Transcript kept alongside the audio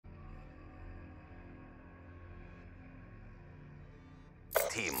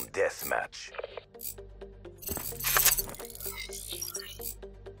Team deathmatch.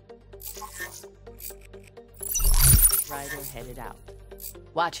 Ryder headed out.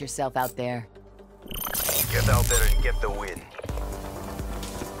 Watch yourself out there. Get out there and get the win.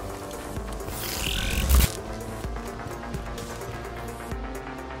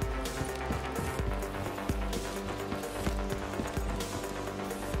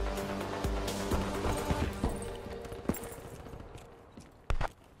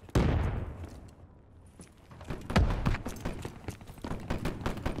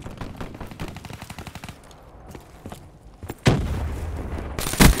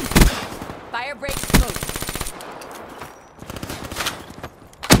 Fire break smoke.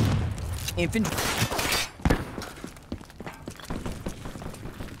 Infantry.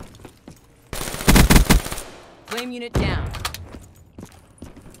 Flame unit down.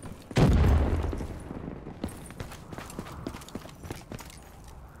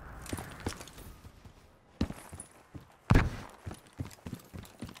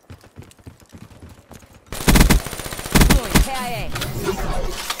 Deploying KIA.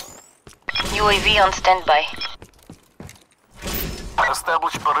 UAV on standby.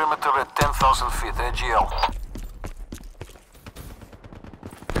 Establish perimeter at 10,000 feet, AGL.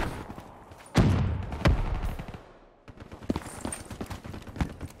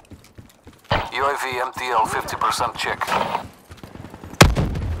 UAV MTL 50% check.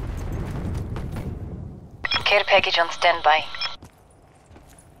 Care package on standby.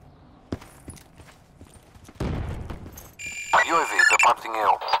 UAV departing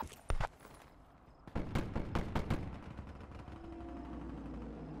AO.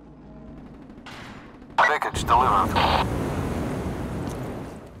 Package delivered.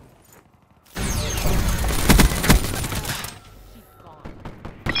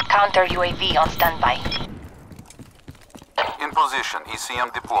 Counter UAV on standby. In position,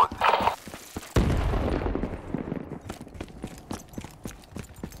 ECM deployed.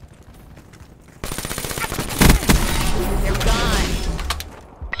 They're gone.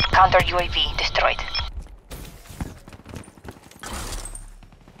 Counter UAV destroyed.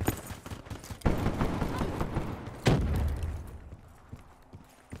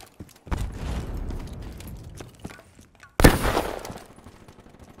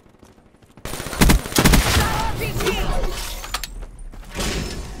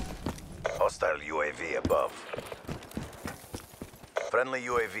 Hostile UAV above. Friendly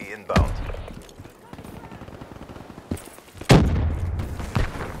UAV inbound.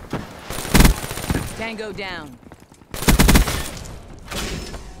 Tango down.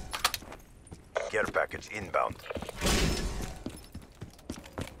 Care package inbound.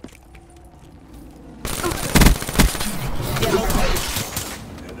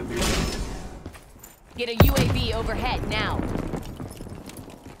 Get a UAV overhead now.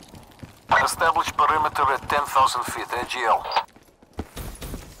 Establish perimeter at 10,000 feet, AGL.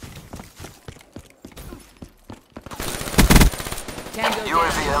 Tango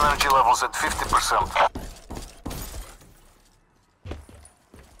UAV down. energy levels at 50%.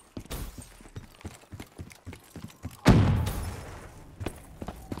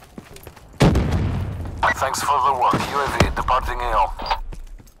 Thanks for the work. UAV departing AO.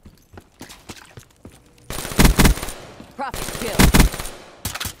 Profit kill.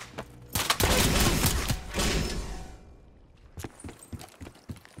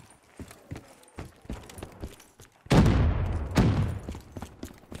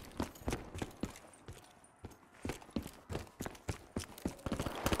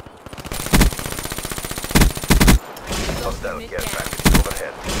 Hostile Unit care down. package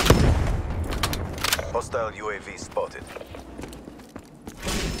overhead. Hostile UAV spotted.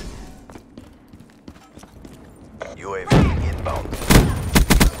 UAV inbound.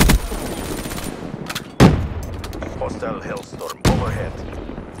 Hostile Hellstorm overhead.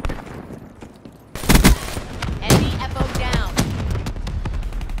 Enemy FO down.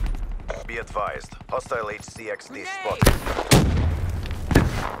 Be advised, hostile HCXD Grenade! spotted.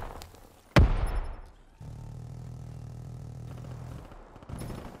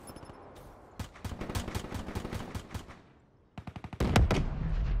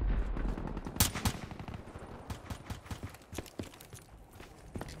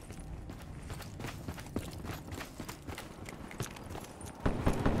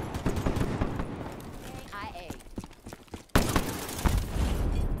 KIA.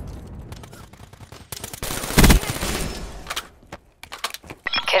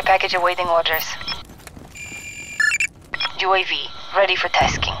 Care package awaiting orders. UAV ready for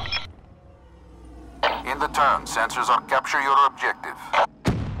tasking. In the turn, sensors are capture your objective.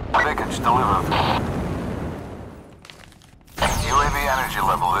 Package delivered. UAV energy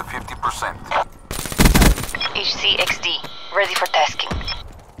level at 50%. HCXD, ready for tasking.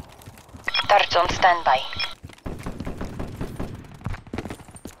 Turrets on standby.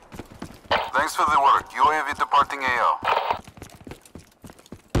 Thanks for the work. UAV departing AO.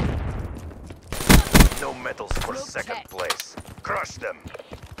 No medals for Rope second check. place. Crush them.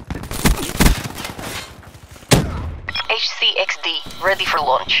 HCXD, ready for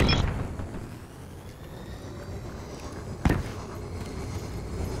launch.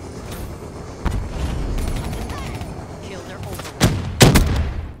 Kills are over.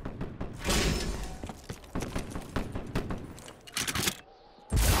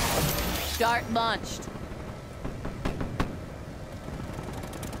 Start launched.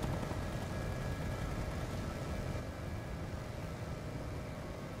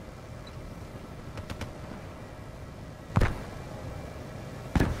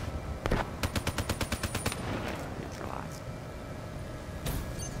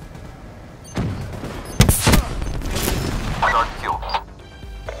 Start kill.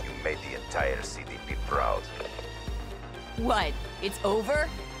 You made the entire CDP proud. What? It's over?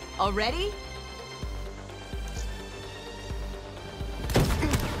 Already?